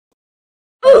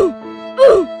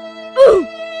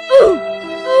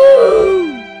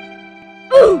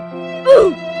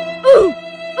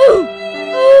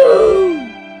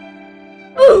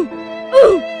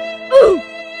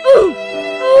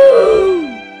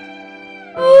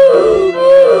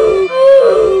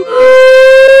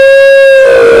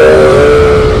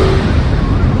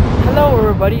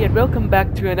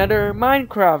back to another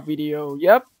Minecraft video.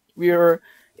 Yep, we're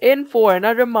in for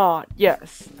another mod.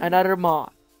 Yes, another mod.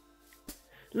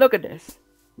 Look at this.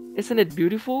 Isn't it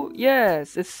beautiful?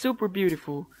 Yes, it's super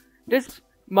beautiful. This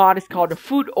mod is called the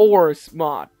Food Ores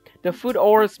mod. The Food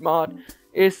Ores mod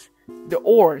is the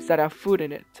ores that have food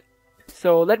in it.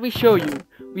 So let me show you.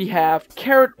 We have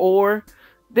carrot ore.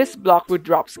 This block will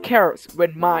drop carrots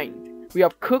when mined. We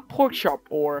have cooked pork chop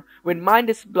ore. When mined,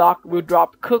 this block will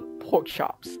drop cooked pork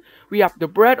chops. We have the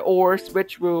bread ores,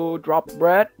 which will drop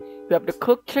bread. We have the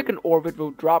cooked chicken ore, which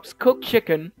will drop cooked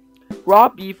chicken. Raw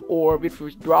beef ore, which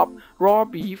will drop raw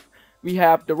beef. We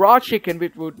have the raw chicken,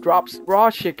 which will drop raw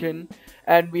chicken.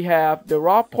 And we have the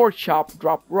raw pork chop,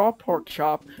 drop raw pork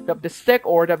chop. We have the steak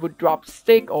ore that would drop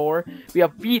steak ore. We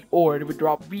have wheat ore that would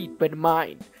drop wheat when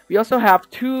mined. We also have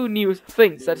two new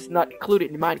things that is not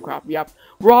included in Minecraft. We have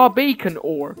raw bacon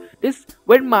ore. This,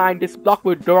 when mined, this block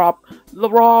will drop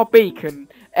raw bacon.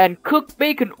 And cooked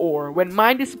bacon ore. When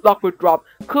mined, this block will drop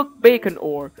cooked bacon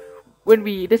ore.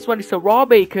 This one is a raw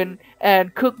bacon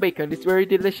and cooked bacon. It's very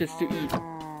delicious to eat.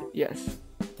 Yes.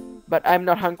 But I'm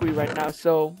not hungry right now,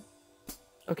 so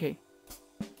okay.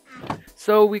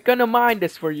 So we're gonna mine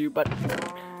this for you, but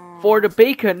for the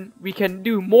bacon, we can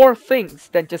do more things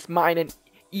than just mine and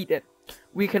eat it.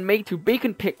 We can make two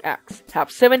bacon pickaxe,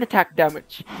 have 7 attack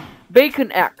damage.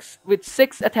 Bacon axe with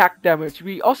 6 attack damage.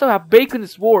 We also have bacon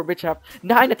sword, which have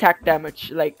 9 attack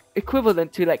damage, like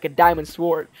equivalent to like a diamond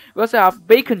sword. We also have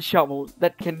bacon shovel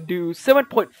that can do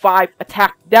 7.5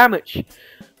 attack damage.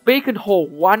 Bacon hoe,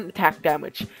 1 attack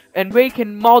damage. And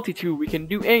bacon multitool, we can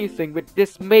do anything with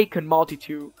this bacon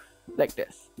multitool, like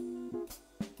this.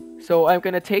 So I'm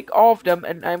gonna take all of them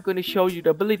and I'm gonna show you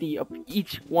the ability of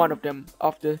each one of them,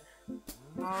 of the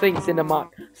things in the mod.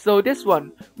 So this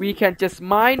one, we can just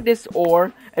mine this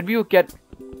ore and we will get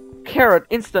carrot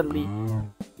instantly.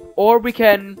 Or we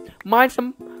can mine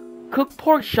some cooked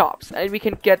pork chops and we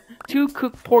can get 2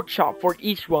 cooked pork chops for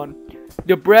each one.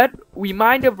 The bread, we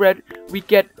mine the bread, we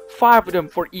get 5 of them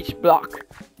for each block.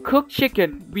 Cooked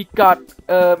chicken, we got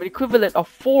an equivalent of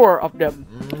 4 of them.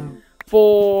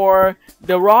 For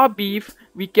the raw beef,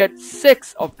 we get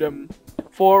 6 of them.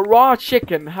 For raw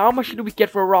chicken, how much do we get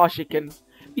for raw chicken?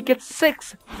 We get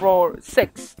 6 for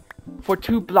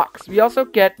 2 blocks. We also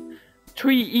get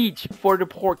 3 each for the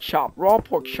pork chop, raw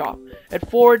pork chop. And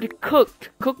for the cooked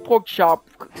pork chop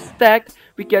stack,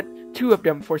 we get 2 of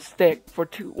them for steak. For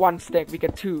 1 steak, we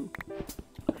get 2.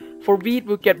 For wheat,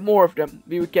 we'll get more of them.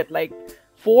 We will get like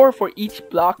 4 for each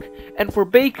block. And for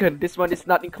bacon, this one is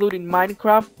not included in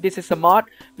Minecraft. This is a mod.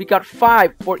 We got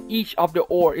 5 for each of the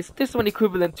ore. Is this one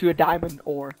equivalent to a diamond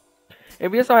ore?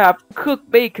 And we also have cooked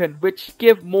bacon, which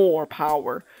give more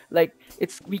power. Like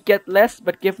we get less,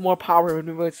 but give more power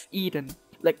when it's eaten.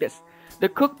 Like this. The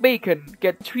cooked bacon,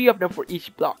 get 3 of them for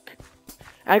each block.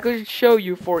 I'm going to show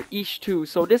you for each 2.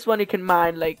 So this one you can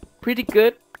mine like pretty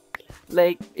good,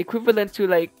 like equivalent to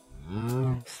like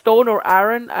stone or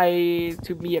iron,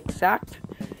 to be exact.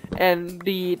 And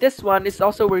this one is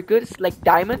also very good. It's like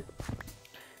diamond.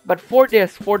 But for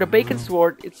the bacon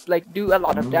sword, it's like do a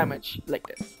lot of damage, like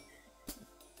this.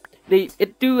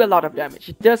 It do a lot of damage.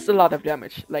 It does a lot of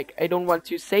damage. Like, I don't want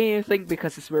to say anything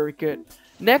because it's very good.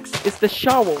 Next is the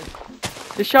shovel.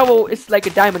 The shovel is like a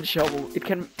diamond shovel. It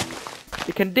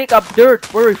can dig up dirt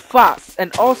very fast,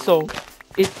 and also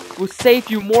it will save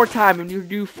you more time when you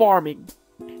do farming.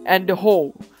 And the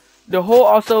hoe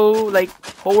also like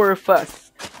hoe very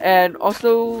fast, and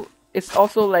also it's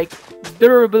also like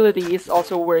durability is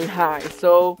also very high.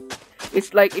 So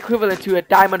it's like equivalent to a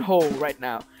diamond hoe right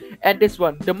now. And this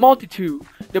one, the multitool,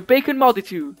 the bacon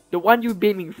multitool, the one you're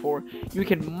aiming for. You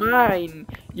can mine,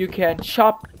 you can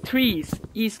chop trees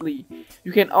easily.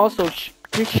 You can also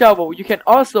shovel. You can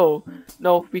also,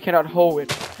 no, we cannot hoe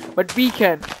it, but we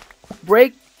can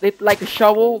break it like a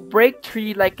shovel, break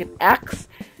tree like an axe.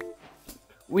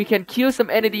 We can kill some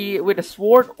enemy with a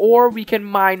sword, or we can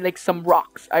mine like some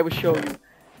rocks. I will show you.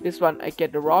 This one, I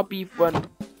get the raw beef one,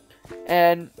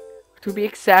 and to be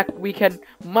exact, we can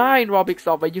mine raw beef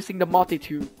by using the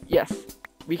multitool. Yes,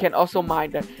 we can also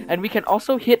mine that, and we can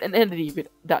also hit an enemy with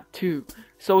that too.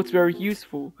 So it's very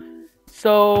useful.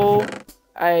 So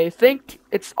I think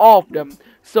it's all of them.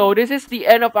 So this is the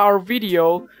end of our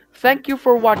video. Thank you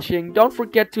for watching. Don't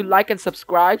forget to like and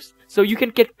subscribe so you can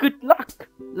get good luck.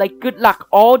 Like good luck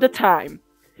all the time.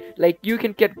 Like you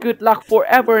can get good luck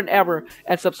forever and ever,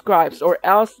 and subscribe, or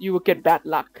else you will get bad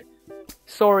luck.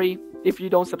 Sorry, if you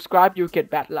don't subscribe, you get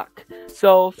bad luck.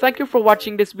 So thank you for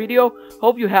watching this video.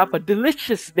 Hope you have a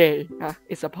delicious day.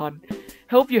 It's a pun.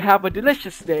 Hope you have a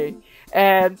delicious day.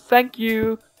 And thank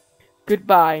you.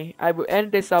 Goodbye. I will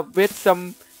end this up with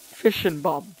some fission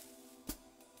bomb.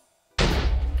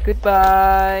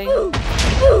 Goodbye.